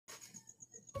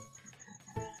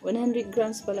100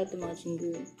 grams pala ito mga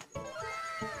chinggu.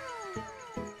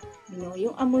 You know,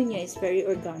 yung amoy niya is very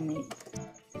organic.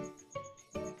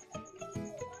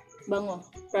 Bango.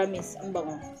 Promise, ang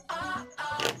bango. Yeah.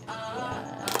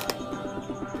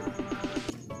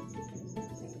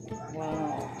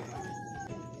 Wow.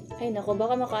 Ay, nako,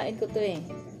 baka makain ko to eh.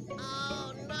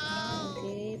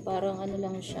 Okay, parang ano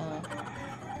lang siya.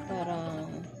 Parang...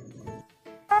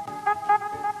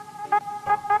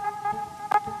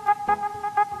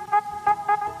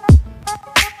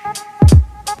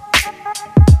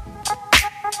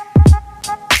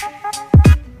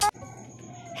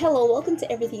 Hello, welcome to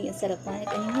Everything Inside of Planet.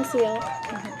 Annyeonghaseyo.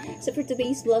 So for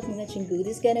today's vlog mga chinggu,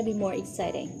 this is gonna be more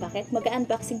exciting. Bakit?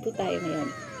 Mag-unboxing po tayo ngayon.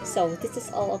 So this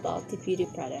is all about the beauty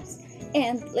products.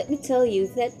 And let me tell you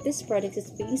that this product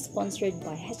is being sponsored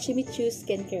by Hachimitsu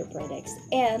Skin Care Products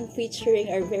and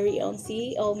featuring our very own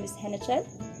CEO, Miss Hannah-chan.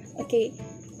 Okay,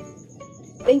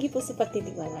 thank you po sa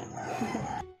pagtitiwala.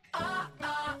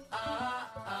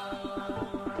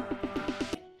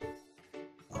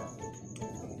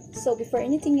 So, before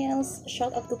anything else,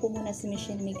 shout out ko po muna si Miss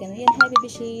Shin. Hi, Baby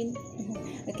Shin.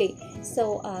 Okay,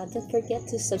 so, don't forget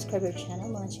to subscribe our channel,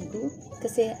 mga chinggu.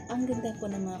 Kasi, ang ganda po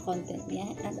ng mga content niya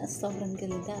at sobrang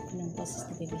ganda po ng boses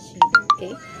ni Baby Shin.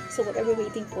 Okay, so what are we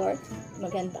waiting for?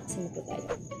 Mag-unboxing na po tayo.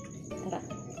 Tara!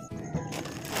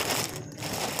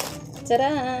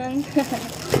 Tadaan!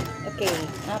 Okay,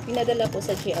 pinadala po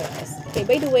sa JRS. Okay,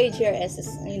 by the way, JRS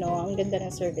is, you know, ang ganda ng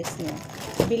service niya.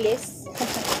 Bilis.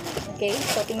 Okay,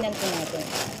 so tingnan po natin.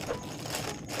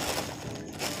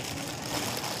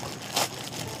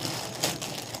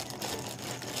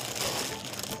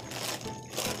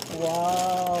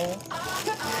 Wow!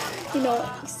 You know,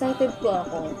 excited po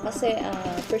ako kasi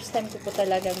first time ko po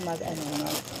talagang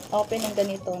mag-open ng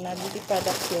ganito na beauty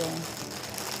product yung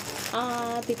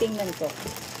titingnan ko.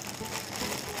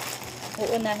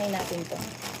 Uunahin natin to.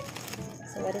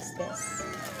 So, what is this?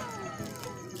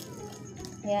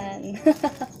 Ayan.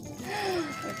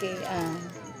 Okay,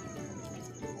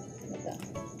 ito.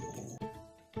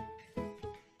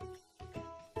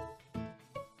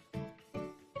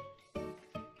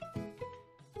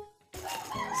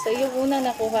 So, yung una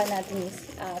nakuha natin is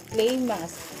clay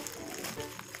mask.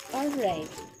 Alright.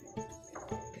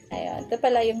 Ayan. Ito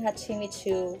pala yung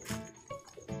Hachimitsu.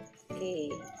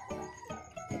 Okay.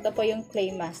 Ito po yung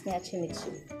clay mask ni Hachimitsu.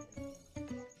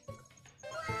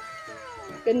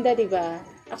 Ganda, diba?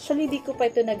 Actually, di ko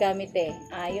pa ito nagamit eh.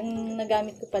 Yung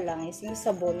nagamit ko pa lang is yung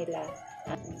sabon nila.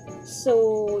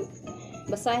 So,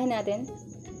 basahin natin.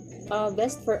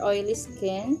 Best for oily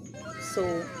skin. So,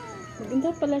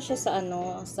 maganda pala siya sa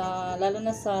lalo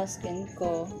na sa skin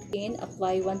ko.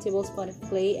 Apply 1 tablespoon of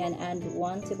clay and add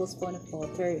 1 tablespoon of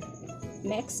water.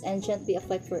 Mix and gently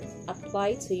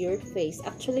apply to your face.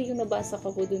 Actually, yung nabasa ko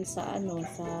po dun sa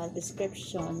sa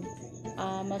description,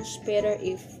 much better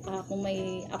if kung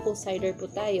may apple cider po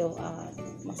tayo,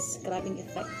 mas grabbing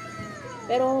effect.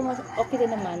 Pero okay din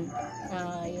naman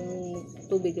yung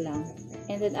tubig lang.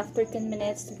 And then after 10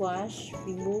 minutes, wash,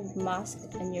 remove mask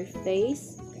on your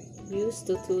face. Use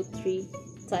 2 to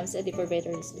 3 times a day for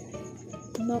better result.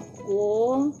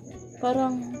 Nako,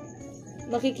 parang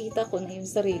nakikita ko na yung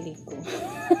sarili ko.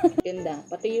 Ganda.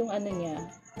 Pati yung niya,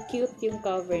 cute yung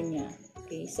cover niya.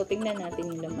 Okay, so tingnan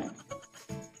natin yung laman.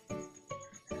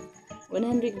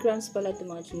 100 grams pala ito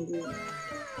mga chinggu.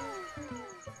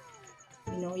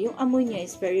 You know, yung amoy niya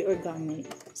is very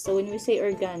organic. So when we say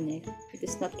organic, it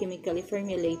is not chemically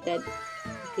formulated.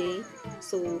 Okay,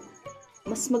 so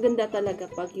mas maganda talaga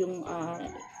pag yung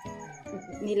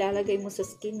nilalagay mo sa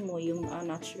skin mo yung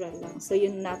natural lang. So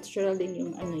yung natural din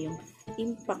yung yung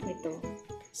impact nito.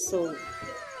 So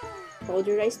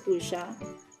powderized po siya,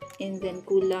 and then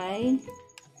kulay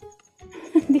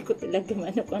hindi ko talaga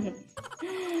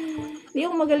hindi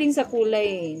ako magaling sa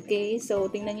kulay. Okay, so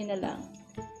tingnan nyo na lang.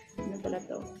 Ano pala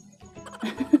to?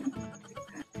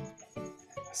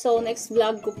 So next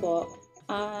vlog ko po,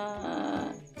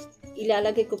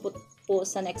 ilalagay ko po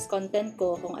sa next content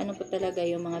ko kung ano po talaga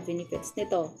yung mga benefits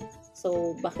nito.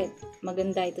 So, bakit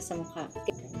maganda ito sa mukha.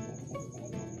 Okay.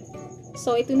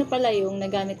 So, ito na pala yung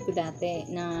nagamit ko dati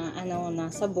na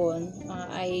na sabon.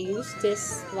 I used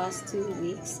this last 2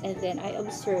 weeks and then I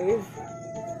observed,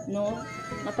 no,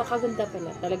 napakaganda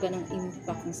pala talaga ng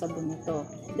impact ng sabon nito.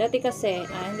 Dati kasi,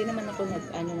 hindi naman ako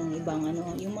ng ibang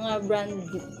yung mga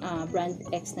brand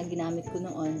X na ginamit ko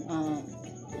noon,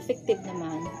 effective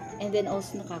naman, and then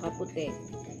also nakakaputi.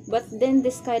 But then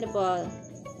this kind of a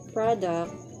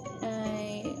product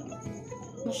ay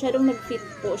masyadong nag-fit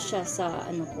po siya sa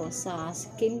sa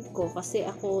skin ko kasi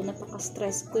ako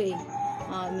napaka-stress ko eh.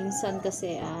 Minsan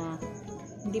kasi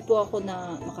hindi po ako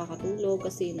na makakatulog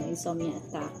kasi insomnia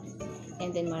attack.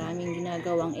 And then maraming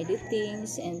ginagawang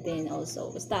editings, and then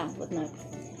also basta whatnot.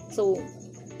 So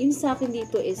yun sa akin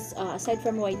dito is aside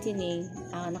from whitening,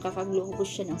 nakakaglow po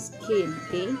siya ng skin.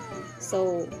 Okay,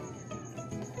 so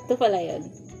ito pala yun.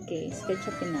 Okay,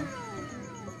 screenshot na.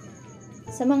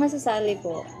 Sa mga sasali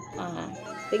po,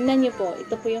 tingnan nyo po,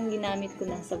 ito po yung ginamit ko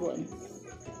na sabon.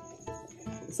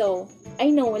 So,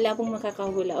 I know, wala pong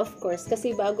makakahula, of course,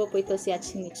 kasi bago po ito si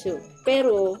Hachimitsu.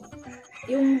 Pero,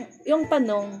 yung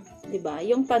panong, di ba?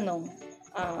 Yung panong,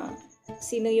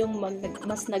 sino yung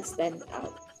mas nag-stand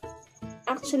out?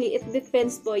 Actually, it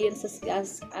depends po yun sa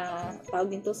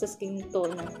tawag nito sa skin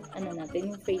tone ng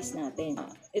natin, yung face natin.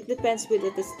 It depends with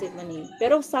the testimony.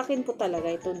 Pero sa akin po talaga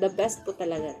ito, the best po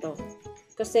talaga to.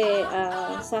 Kasi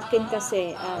sa akin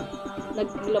kasi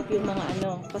nag-glop yung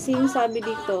mga kasi yung sabi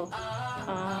dito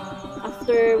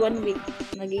after 1 week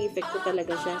nag-i-effect ko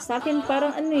talaga siya. Sa akin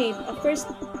parang first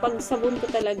pag sabon ko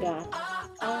talaga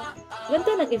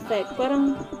ganito nag-effect,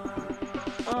 parang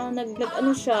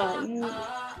siya,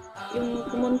 yung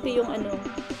kumunti yung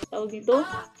tawag dito,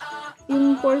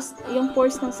 yung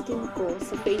pores ng skin ko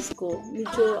sa face ko,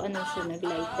 medyo siya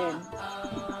nag-lighten.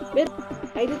 But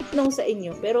I don't know sa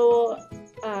inyo, pero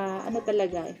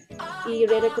talaga,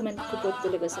 i-recommend ko po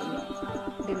talaga sa inyo.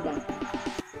 Ganda.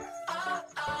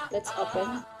 Let's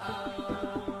open.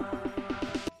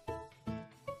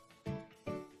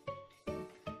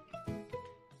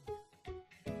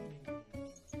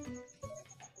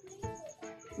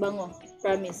 Bango.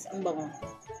 Promise, ang bango.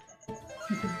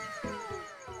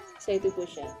 So, ito po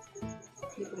siya.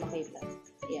 Hindi ko makita.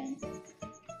 Ayan.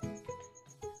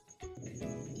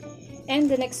 And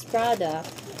the next product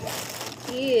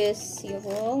is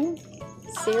yung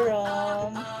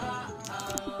serum.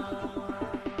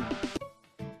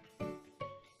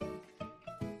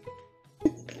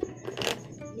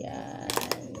 Yan.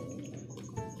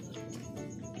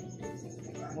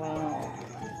 Wow.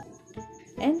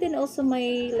 And then also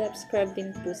may lipscrub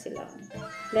din po sila.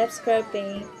 Lipscrub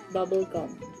paint bubble gum.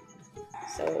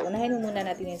 So, unahin muna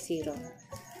natin yung serum.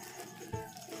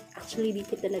 Actually, di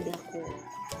po talaga ako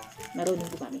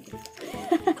marunong gumamit.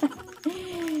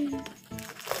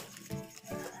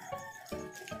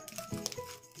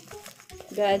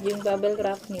 God, yung bubble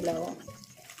wrap nila, oh.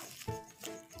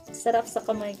 Sarap sa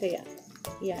kamay kaya.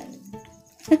 Yan.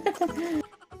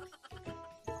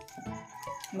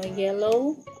 May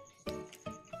yellow,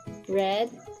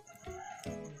 red,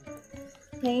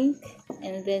 pink,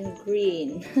 and then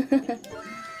green.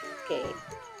 Okay.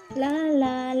 La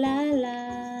la la la.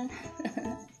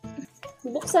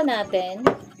 Buksan natin.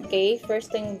 Okay,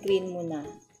 first yung green muna.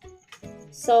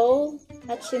 So,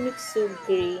 Hachimitsu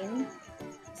green.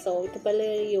 So, ito pala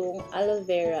yung aloe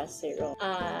vera serum.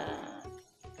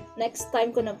 Next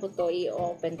time ko na po to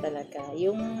i-open talaga.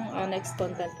 Yung next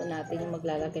content po natin, yung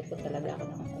maglalagay po talaga ako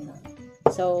ng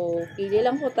So, pili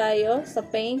lang po tayo. Sa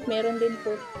pink, meron din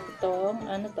po itong,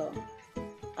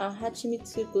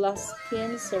 Hachimitsu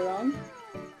Skin Serum.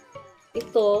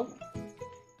 Ito,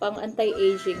 pang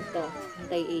anti-aging to.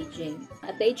 Anti-aging.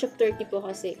 At the age of 30 po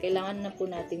kasi, kailangan na po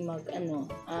natin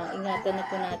ingatan na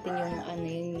po natin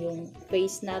yung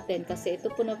face natin. Kasi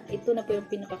ito na po yung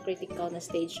pinaka-critical na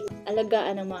stage.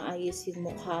 Alagaan ng maayos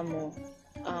yung mukha mo.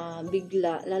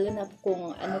 Bigla, lalo na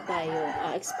kung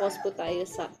expose po tayo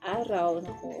sa araw,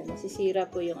 masisira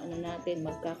po yung natin,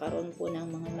 magkakaroon po ng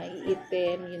mga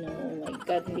maiitim, oh my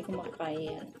god, hindi ko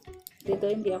makakaya. Dito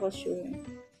hindi ako sure.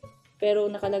 Pero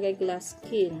nakalagay glass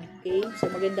skin, okay? So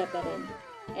maganda pa rin.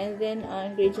 And then,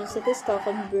 ingredients ito is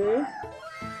cucumber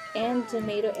and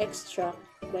tomato extract,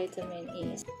 vitamin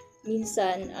E.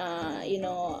 Minsan,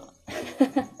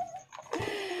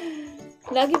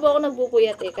 lagi po ako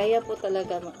nagpupuyat kaya po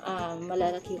talaga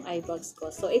malalaki yung eye bags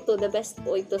ko. So ito, the best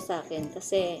po ito sa akin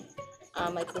kasi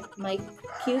may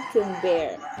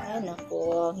cucumber. Ay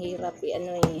nako, ang hirap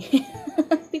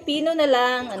Pipino na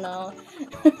lang,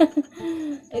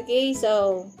 Okay,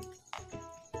 so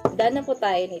done na po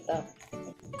tayo nito.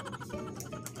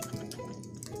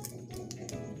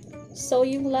 So,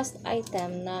 yung last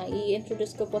item na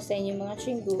i-introduce ko po sa inyo mga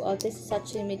chingu, this is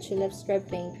Hachimitsu Lipscrub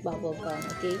Paint Bubble Gum,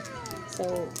 okay? So,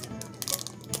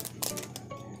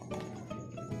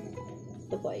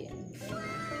 ito po yan.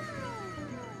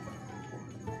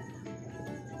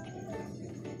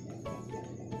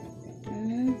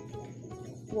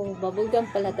 Wow, bubble gum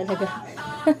pala talaga.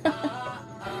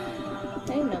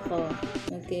 Ay, nako.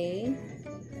 Okay.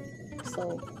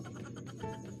 So,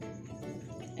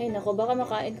 ay, nako, baka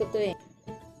makain ko to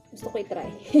Gusto ko i-try.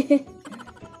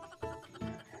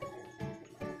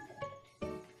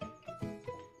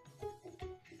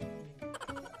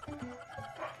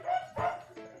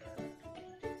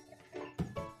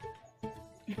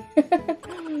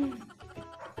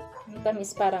 Ang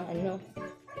tamis parang ano,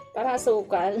 parang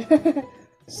asukal.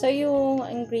 So, yung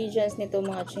ingredients nito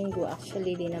mga chingu,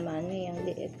 actually, di naman yung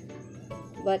liit.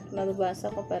 But, mababasa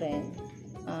ko pa rin.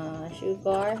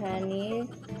 Sugar, honey.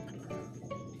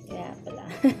 Kaya pala,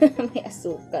 may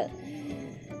asukal.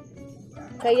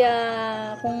 Kaya,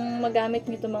 kung magamit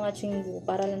nyo itong mga chingu,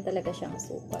 para lang talaga siyang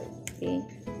asukal. Okay?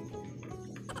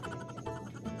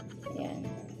 Ayan.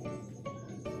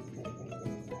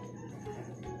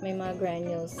 May mga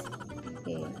granules.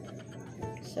 Okay.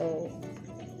 So,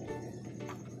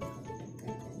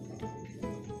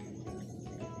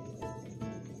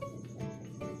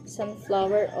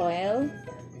 sunflower oil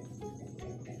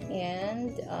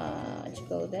and what you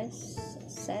call this,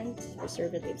 scent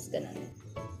preservatives, ganun.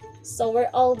 So we're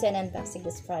all done unboxing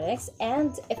these products,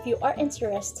 and if you are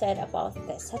interested about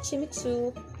this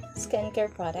Hachimitsu skincare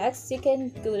products, you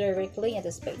can go directly in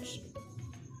this page,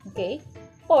 okay,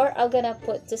 or I'm gonna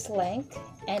put this link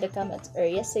in the comment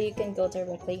area so you can go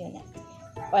directly on it.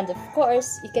 And of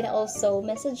course, you can also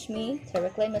message me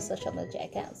directly on my social media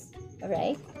accounts.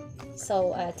 Alright?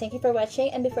 So, thank you for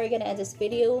watching, and before you're gonna end this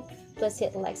video, please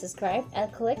hit like, subscribe,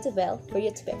 and click the bell for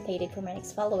you to be updated for my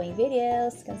next following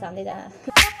videos.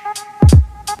 감사합니다.